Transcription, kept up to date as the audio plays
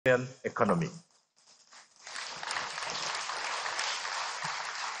economy.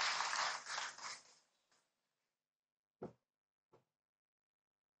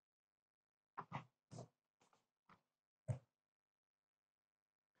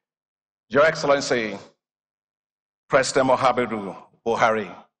 Your Excellency, President Muhammadu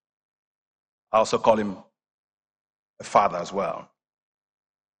Buhari, I also call him a father as well.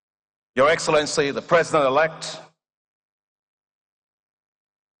 Your Excellency, the President-elect,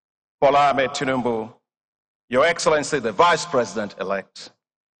 Bola Ahmed Tinubu, Your Excellency, the Vice President-elect,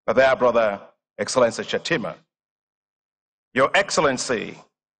 my dear brother, Excellency Shatima, Your Excellency,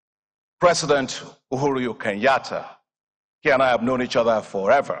 President Uhuru Kenyatta, he and I have known each other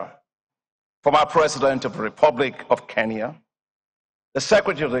forever. Former President of the Republic of Kenya, the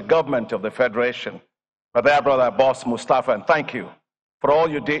Secretary of the Government of the Federation, my dear brother, Boss Mustafa, and thank you for all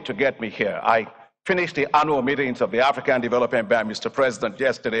you did to get me here. I finished the annual meetings of the African Development Bank, Mr. President,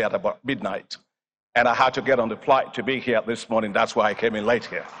 yesterday at about midnight, and I had to get on the flight to be here this morning. That's why I came in late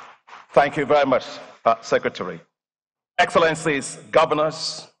here. Thank you very much, Secretary. Excellencies,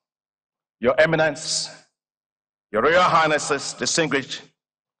 governors, Your Eminence, Your Royal Highnesses, distinguished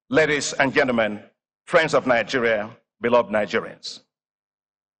ladies and gentlemen, friends of Nigeria, beloved Nigerians.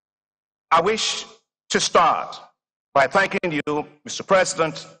 I wish to start by thanking you, Mr.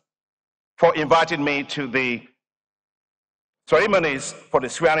 President, for inviting me to the ceremonies for the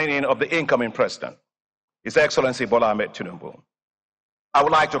swearing in of the incoming president, His Excellency Bola Ahmed Tinubu. I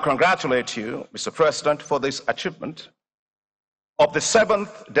would like to congratulate you, Mr. President, for this achievement of the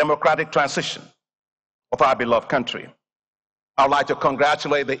 7th democratic transition of our beloved country. I would like to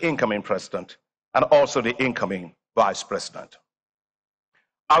congratulate the incoming president and also the incoming vice president.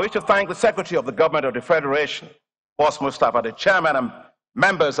 I wish to thank the Secretary of the Government of the Federation, Boss Mustafa, the chairman and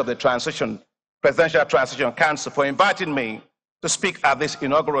members of the Presidential Transition Council for inviting me to speak at this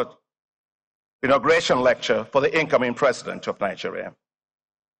inauguration lecture for the incoming president of Nigeria.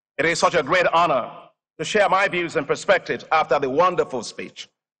 It is such a great honor to share my views and perspectives after the wonderful speech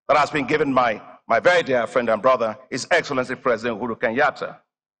that has been given by my very dear friend and brother, His Excellency President Uhuru Kenyatta,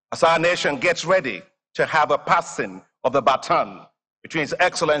 as our nation gets ready to have a passing of the baton between His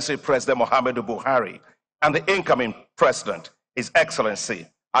Excellency President Muhammadu Buhari and the incoming president, His Excellency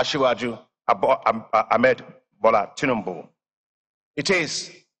Asiwaju Ahmed Bola Tinubu. It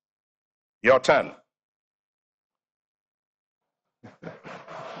is your turn.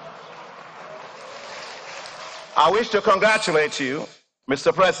 I wish to congratulate you,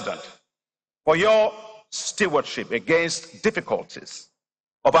 Mr. President, for your stewardship against difficulties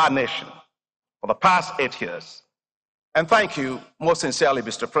of our nation for the past 8 years. And thank you most sincerely,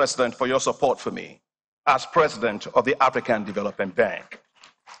 Mr. President, for your support for me as President of the African Development Bank.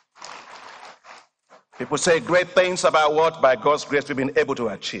 People say great things about what, by God's grace, we've been able to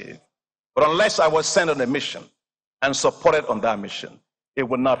achieve. But unless I was sent on a mission and supported on that mission, it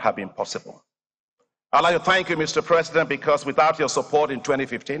would not have been possible. I'd like to thank you, Mr. President, because without your support in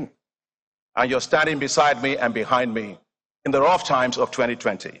 2015, and you're standing beside me and behind me in the rough times of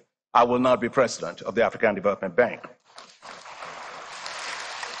 2020, I will not be president of the African Development Bank.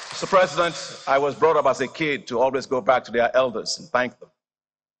 Mr. President, I was brought up as a kid to always go back to their elders and thank them.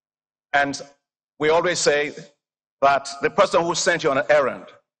 And we always say that the person who sent you on an errand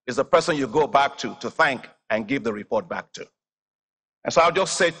is the person you go back to thank and give the report back to. And so I'll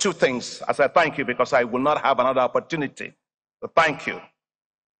just say 2 things as I thank you, because I will not have another opportunity to thank you.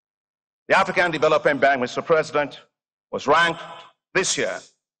 The African Development Bank, Mr. President, was ranked this year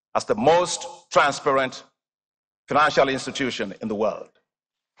as the most transparent financial institution in the world.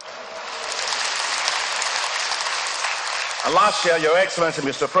 And last year, Your Excellency,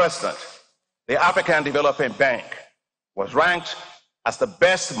 Mr. President, the African Development Bank was ranked as the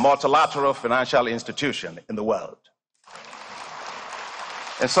best multilateral financial institution in the world.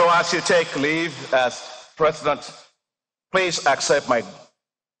 And so as you take leave as President, please accept my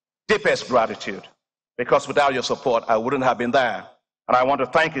deepest gratitude, because without your support, I wouldn't have been there. And I want to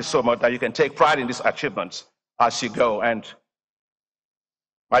thank you so much that you can take pride in these achievements as you go. And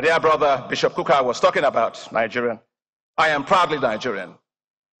my dear brother, Bishop Kuka, was talking about Nigerian. I am proudly Nigerian.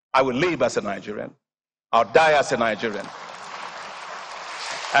 I will live as a Nigerian. I'll die as a Nigerian.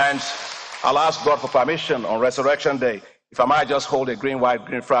 And I'll ask God for permission on Resurrection Day, if I might just hold a green, white,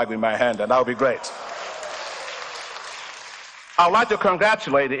 green flag in my hand, and that would be great. I would like to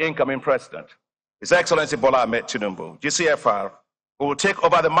congratulate the incoming president, His Excellency Bola Ahmed Tinubu, GCFR, who will take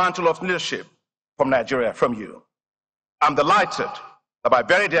over the mantle of leadership from Nigeria from you. I'm delighted that my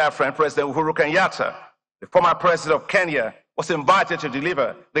very dear friend, President Uhuru Kenyatta, the former president of Kenya, was invited to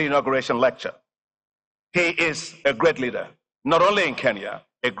deliver the inauguration lecture. He is a great leader, not only in Kenya,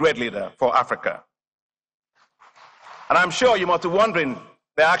 a great leader for Africa. And I'm sure you must be wondering,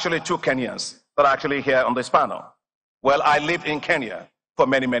 there are actually two Kenyans that are actually here on this panel. Well, I lived in Kenya for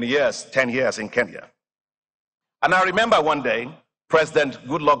many, many years, 10 years in Kenya. And I remember one day, President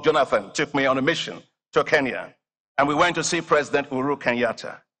Goodluck Jonathan took me on a mission to Kenya, and we went to see President Uhuru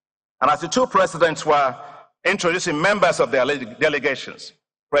Kenyatta. And as the two presidents were introducing members of their delegations,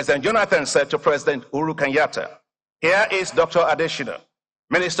 President Jonathan said to President Uhuru Kenyatta, "Here is Dr. Adesina,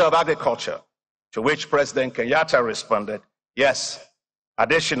 Minister of Agriculture," to which President Kenyatta responded, "Yes,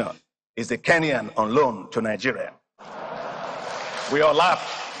 Adesina is the Kenyan on loan to Nigeria." We all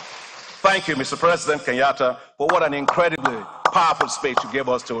laughed. Thank you, Mr. President Kenyatta, for what an incredibly powerful speech you gave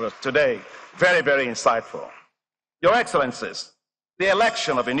us today. Very, very insightful. Your Excellencies, the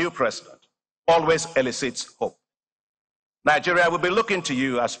election of a new president always elicits hope. Nigeria will be looking to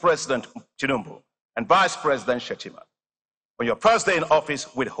you as President Tinubu and Vice President Shettima on your first day in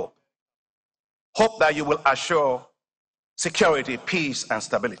office with hope. Hope that you will assure security, peace, and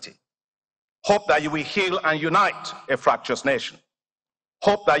stability. Hope that you will heal and unite a fractious nation.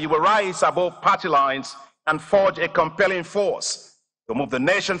 Hope that you will rise above party lines and forge a compelling force to move the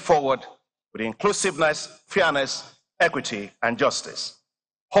nation forward with inclusiveness, fairness, equity, and justice.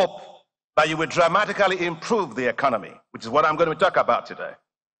 Hope that you will dramatically improve the economy, which is what I'm going to talk about today.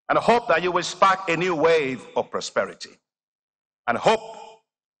 And hope that you will spark a new wave of prosperity. And hope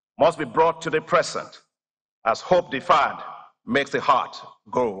must be brought to the present, as hope deferred makes the heart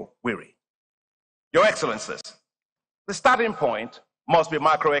grow weary. Your Excellencies, the starting point must be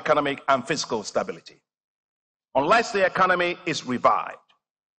macroeconomic and fiscal stability. Unless the economy is revived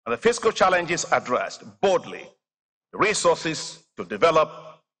and the fiscal challenges addressed boldly, the resources to develop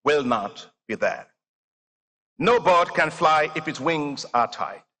will not be there. No bird can fly if its wings are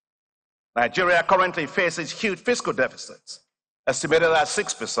tied. Nigeria currently faces huge fiscal deficits, estimated at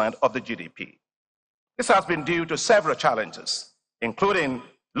 6% of the GDP. This has been due to several challenges, including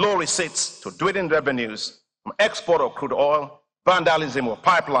low receipts to dwindling revenues from export of crude oil, vandalism of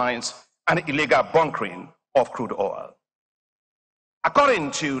pipelines, and illegal bunkering of crude oil.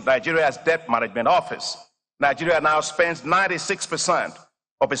 According to Nigeria's Debt Management Office, Nigeria now spends 96%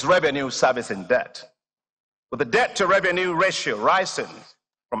 of its revenue servicing debt, with the debt-to-revenue ratio rising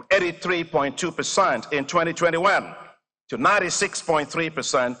from 83.2% in 2021 to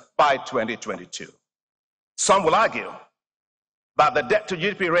 96.3% by 2022. Some will argue that the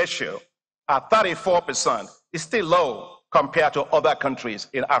debt-to-GDP ratio at 34% is still low compared to other countries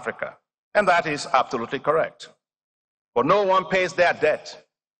in Africa, and that is absolutely correct. But no one pays their debt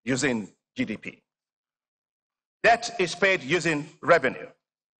using GDP. Debt is paid using revenue,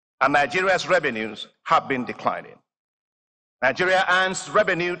 and Nigeria's revenues have been declining. Nigeria earns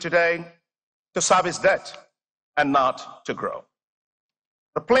revenue today to service debt and not to grow.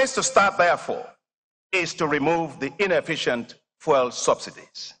 The place to start, therefore, is to remove the inefficient fuel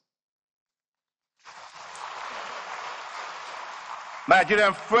subsidies.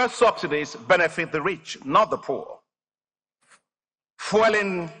 Nigerian fuel subsidies benefit the rich, not the poor.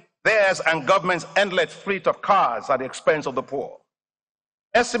 Fueling theirs and government's endless fleet of cars at the expense of the poor.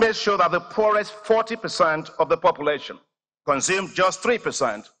 Estimates show that the poorest 40% of the population consume just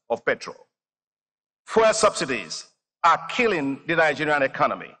 3% of petrol. Fuel subsidies are killing the Nigerian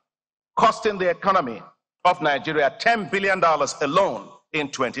economy, costing the economy of Nigeria $10 billion alone in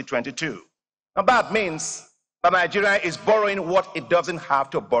 2022. Now that means that Nigeria is borrowing what it doesn't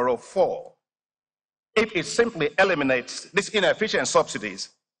have to borrow for. If it simply eliminates these inefficient subsidies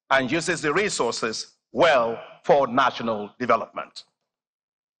and uses the resources well for national development.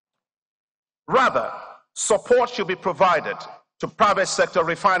 Rather, support should be provided to private sector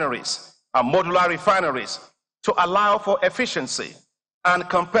refineries and modular refineries to allow for efficiency and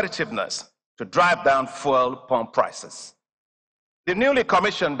competitiveness to drive down fuel pump prices. The newly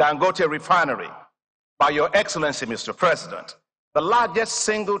commissioned Dangote refinery, by Your Excellency, Mr. President, the largest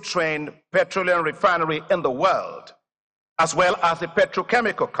single-train petroleum refinery in the world, as well as the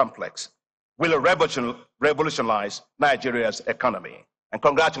petrochemical complex, will revolutionize Nigeria's economy. And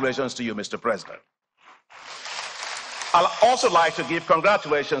congratulations to you, Mr. President. I'd also like to give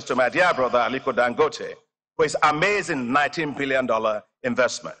congratulations to my dear brother, Aliko Dangote, for his amazing $19 billion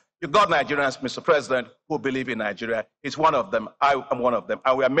investment. You got Nigerians, Mr. President, who believe in Nigeria. He's one of them. I am one of them.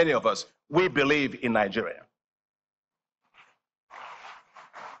 And we are many of us. We believe in Nigeria.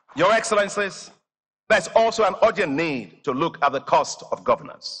 Your Excellencies, there's also an urgent need to look at the cost of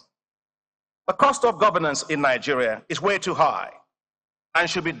governance. The cost of governance in Nigeria is way too high and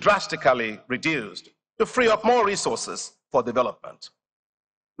should be drastically reduced to free up more resources for development.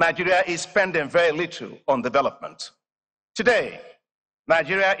 Nigeria is spending very little on development. Today,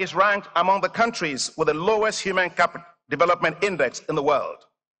 Nigeria is ranked among the countries with the lowest human capital development index in the world,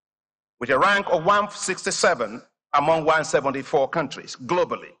 with a rank of 167 among 174 countries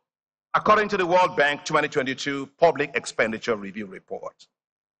globally, according to the World Bank 2022 Public Expenditure Review Report.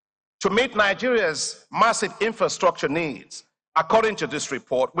 To meet Nigeria's massive infrastructure needs, according to this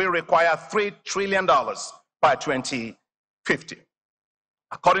report, we require $3 trillion by 2050.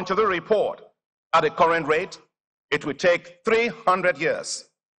 According to the report, at the current rate, it will take 300 years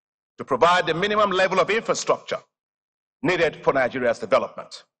to provide the minimum level of infrastructure needed for Nigeria's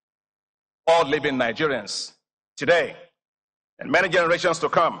development. All living Nigerians today and many generations to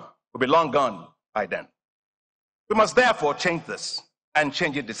come will be long gone by then. We must therefore change this and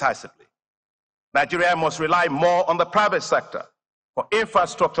change it decisively. Nigeria must rely more on the private sector for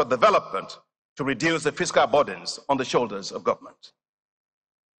infrastructure development to reduce the fiscal burdens on the shoulders of government.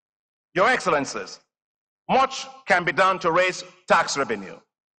 Your Excellencies, much can be done to raise tax revenue,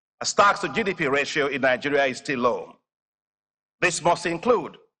 as tax to GDP ratio in Nigeria is still low. This must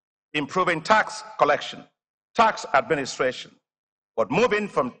include improving tax collection, tax administration, but moving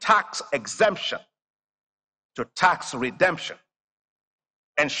from tax exemption to tax redemption,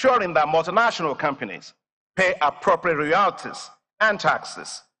 ensuring that multinational companies pay appropriate royalties and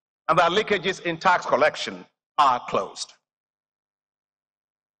taxes, and that leakages in tax collection are closed.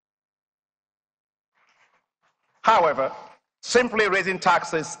 However, simply raising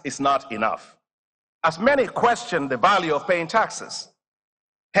taxes is not enough, as many question the value of paying taxes,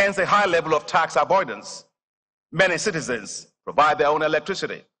 hence a high level of tax avoidance. Many citizens provide their own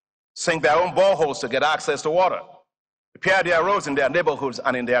electricity, sink their own boreholes to get access to water, repair their roads in their neighborhoods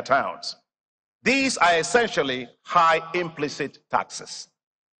and in their towns. These are essentially high implicit taxes.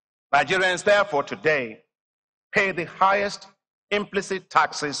 Nigerians, therefore, today pay the highest implicit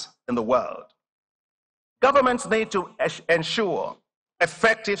taxes in the world. Governments need to ensure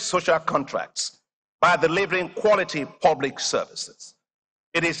effective social contracts by delivering quality public services.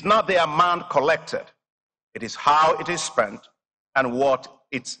 It is not the amount collected, it is how it is spent and what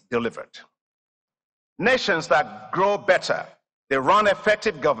it's delivered. Nations that grow better, they run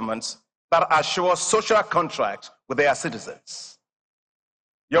effective governments that assure social contracts with their citizens.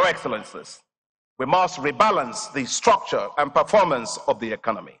 Your Excellencies, we must rebalance the structure and performance of the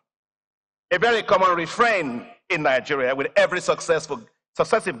economy. A very common refrain in Nigeria with every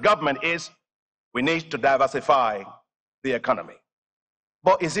successive government is, we need to diversify the economy.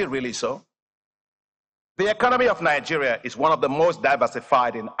 But is it really so? The economy of Nigeria is one of the most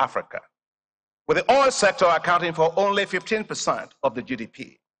diversified in Africa, with the oil sector accounting for only 15% of the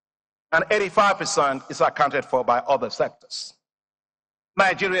GDP, and 85% is accounted for by other sectors.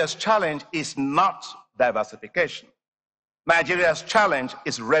 Nigeria's challenge is not diversification. Nigeria's challenge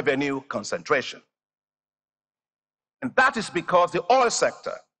is revenue concentration. And that is because the oil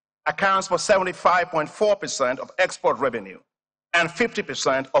sector accounts for 75.4% of export revenue and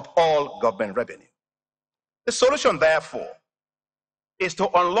 50% of all government revenue. The solution, therefore, is to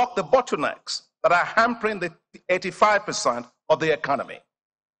unlock the bottlenecks that are hampering the 85% of the economy.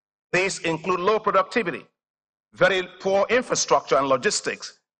 These include low productivity, very poor infrastructure and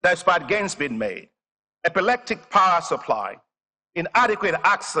logistics, despite gains being made, epileptic power supply, inadequate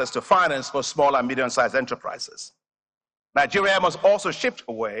access to finance for small and medium-sized enterprises. Nigeria must also shift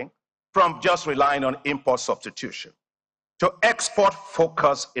away from just relying on import substitution to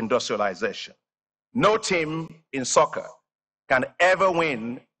export-focused industrialization. No team in soccer can ever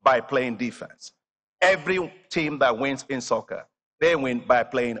win by playing defense. Every team that wins in soccer, they win by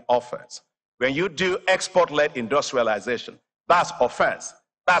playing offense. When you do export-led industrialization, that's offense.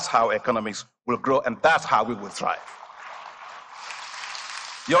 That's how economics will grow, and that's how we will thrive.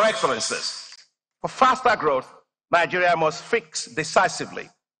 Your Excellencies, for faster growth, Nigeria must fix decisively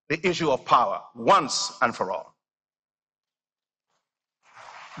the issue of power once and for all.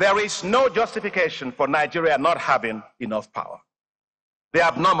 There is no justification for Nigeria not having enough power. The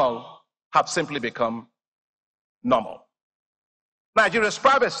abnormal have simply become normal. Nigeria's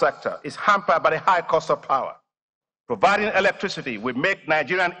private sector is hampered by the high cost of power. Providing electricity will make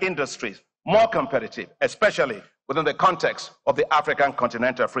Nigerian industries more competitive, especially within the context of the African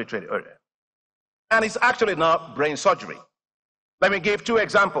Continental Free Trade Area. And it's actually not brain surgery. Let me give two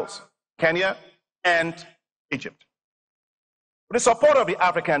examples, Kenya and Egypt. With the support of the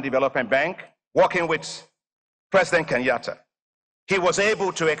African Development Bank, working with President Kenyatta, he was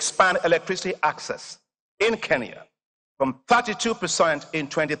able to expand electricity access in Kenya from 32% in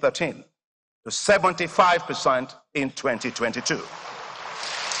 2013 to 75% in 2022.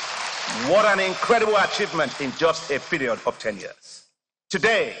 What an incredible achievement in just a period of 10 years.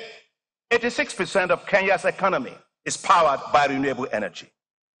 Today, 86% of Kenya's economy is powered by renewable energy.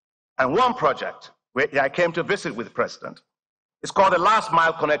 And one project where I came to visit with the president is called the Last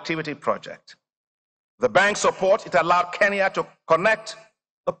Mile Connectivity Project. The bank's support, it allowed Kenya to connect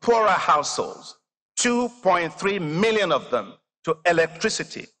the poorer households, 2.3 million of them, to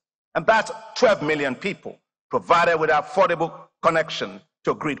electricity. And that's 12 million people provided with affordable connection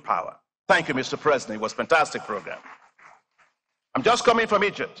to grid power. Thank you, Mr. President. It was a fantastic program. I'm just coming from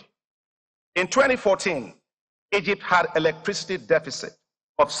Egypt. In 2014, Egypt had electricity deficit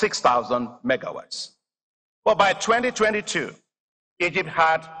of 6,000 megawatts. But by 2022, Egypt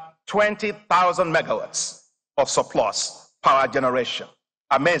had 20,000 megawatts of surplus power generation.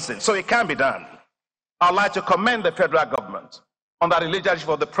 Amazing. So it can be done. I'd like to commend the federal government under the leadership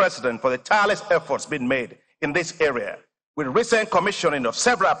of the president for the tireless efforts being made in this area, with recent commissioning of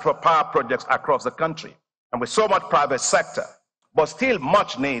several power projects across the country and with so much private sector. But still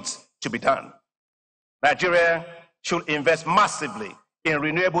much needs to be done. Nigeria should invest massively in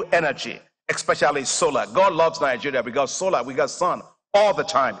renewable energy, especially solar. God loves Nigeria because solar, we got sun all the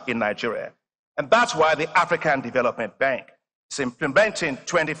time in Nigeria. And that's why the African Development Bank is implementing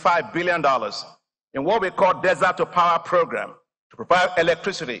 $25 billion in what we call Desert to Power program to provide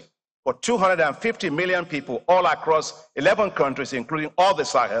electricity for 250 million people all across 11 countries, including all the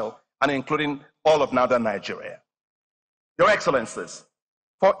Sahel and including all of northern Nigeria. Your Excellencies,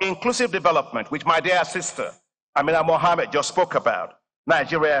 for inclusive development, which my dear sister Amina Mohammed just spoke about,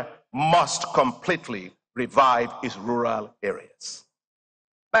 Nigeria must completely revive its rural areas.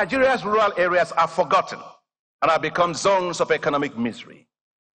 Nigeria's rural areas are forgotten and have become zones of economic misery.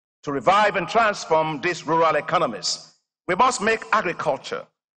 To revive and transform these rural economies, we must make agriculture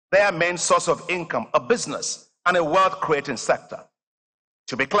their main source of income, a business, and a wealth-creating sector.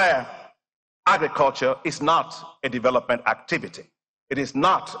 To be clear, agriculture is not a development activity. It is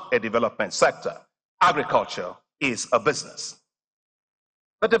not a development sector. Agriculture is a business.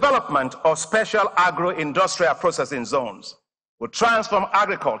 The development of special agro-industrial processing zones will transform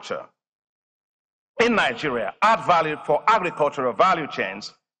agriculture in Nigeria, add value for agricultural value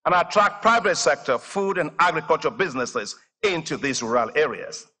chains, and attract private sector food and agriculture businesses into these rural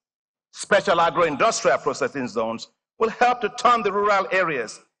areas. Special agro-industrial processing zones will help to turn the rural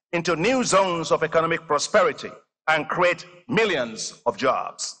areas into new zones of economic prosperity and create millions of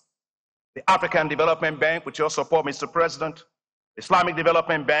jobs. The African Development Bank, with your support, Mr. President, Islamic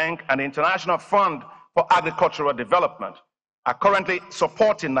Development Bank, and the International Fund for Agricultural Development are currently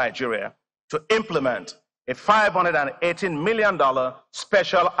supporting Nigeria to implement a $518 million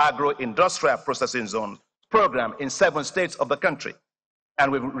special agro-industrial processing zone program in 7 states of the country.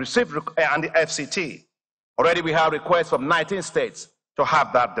 And we've received, and the FCT, already we have requests from 19 states to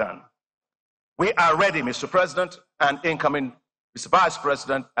have that done. We are ready, Mr. President, and incoming Mr. Vice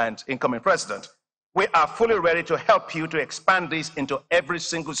President and incoming President. We are fully ready to help you to expand this into every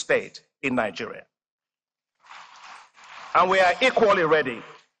single state in Nigeria. And we are equally ready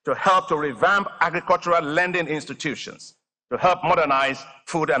to help to revamp agricultural lending institutions to help modernize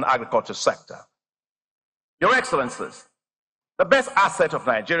food and agriculture sector. Your Excellencies, the best asset of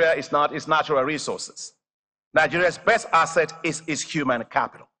Nigeria is not its natural resources. Nigeria's best asset is its human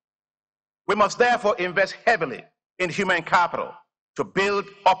capital. We must therefore invest heavily in human capital to build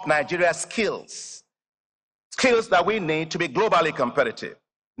up Nigeria's skills that we need to be globally competitive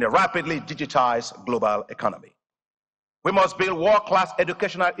in a rapidly digitized global economy. We must build world-class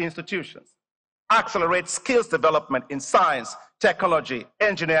educational institutions, accelerate skills development in science, technology,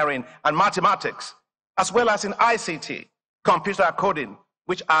 engineering, and mathematics, as well as in ICT, computer coding,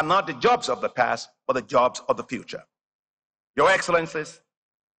 which are not the jobs of the past, but the jobs of the future. Your Excellencies,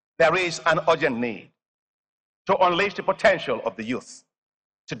 there is an urgent need to unleash the potential of the youth.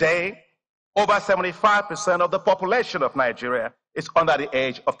 Today, over 75% of the population of Nigeria is under the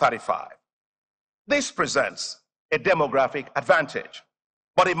age of 35. This presents a demographic advantage,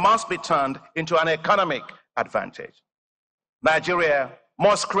 but it must be turned into an economic advantage. Nigeria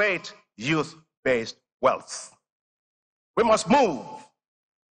must create youth-based wealth. We must move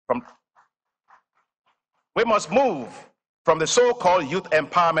from the so-called youth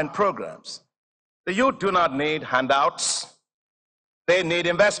empowerment programs. The youth do not need handouts. They need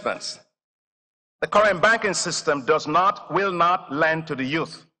investments. The current banking system will not lend to the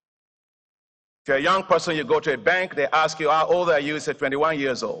youth. If you're a young person, you go to a bank, they ask you, how old are you? You say 21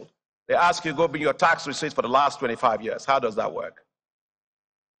 years old. They ask you, go bring your tax receipts for the last 25 years. How does that work?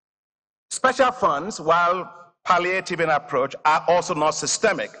 Special funds, while palliative in approach, are also not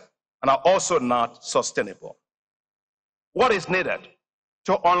systemic and are also not sustainable. What is needed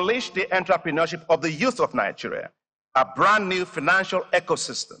to unleash the entrepreneurship of the youth of Nigeria are brand new financial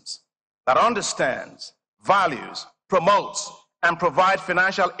ecosystems that understands, values, promotes, and provides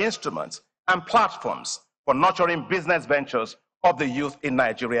financial instruments and platforms for nurturing business ventures of the youth in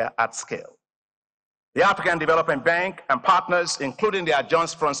Nigeria at scale. The African Development Bank and partners, including the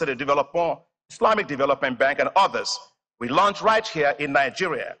Agence Française de Développement, Islamic Development Bank, and others, we launched right here in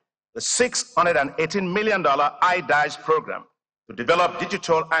Nigeria the $618 million IDICE program to develop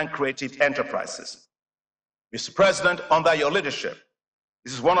digital and creative enterprises. Mr. President, under your leadership,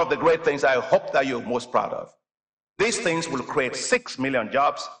 this is one of the great things I hope that you're most proud of. These things will create 6 million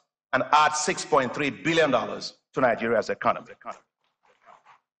jobs and add $6.3 billion to Nigeria's economy.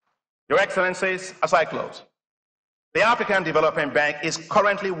 Your Excellencies, as I close, the African Development Bank is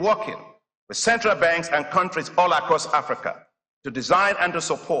currently working with central banks and countries all across Africa to design and to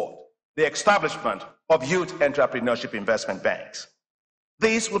support the establishment of youth entrepreneurship investment banks.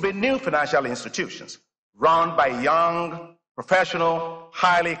 These will be new financial institutions run by young, professional,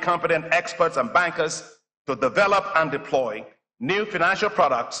 highly competent experts and bankers to develop and deploy new financial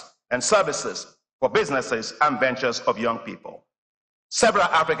products and services for businesses and ventures of young people. Several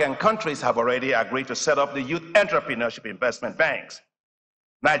African countries have already agreed to set up the youth entrepreneurship investment banks.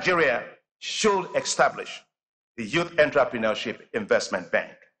 Nigeria should establish the Youth Entrepreneurship Investment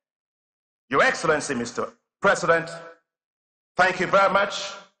Bank. Your Excellency, Mr. President, thank you very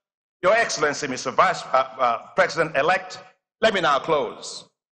much. Your Excellency, Mr. Vice President-elect, let me now close.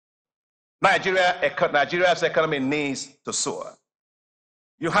 Nigeria's economy needs to soar.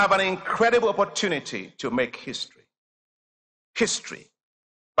 You have an incredible opportunity to make history. History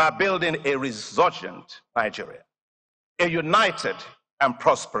by building a resurgent Nigeria, a united and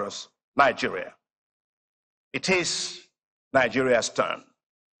prosperous Nigeria. It is Nigeria's turn.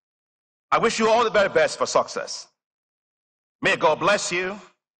 I wish you all the very best for success. May God bless you,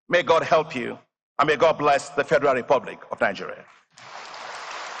 may God help you, and may God bless the Federal Republic of Nigeria.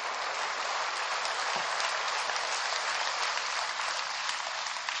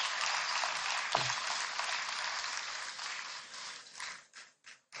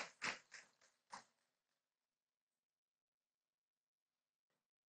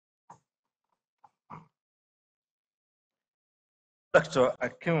 Dr.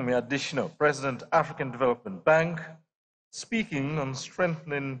 Adesina, President, African Development Bank, speaking on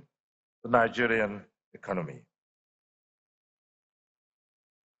strengthening the Nigerian economy.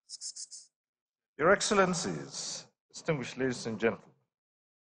 Your Excellencies, distinguished ladies and gentlemen,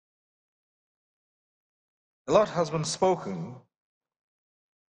 a lot has been spoken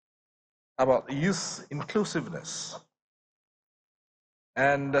about youth inclusiveness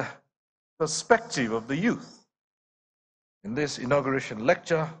and perspective of the youth. In this inauguration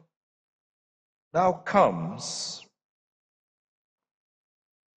lecture now comes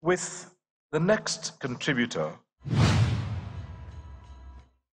with the next contributor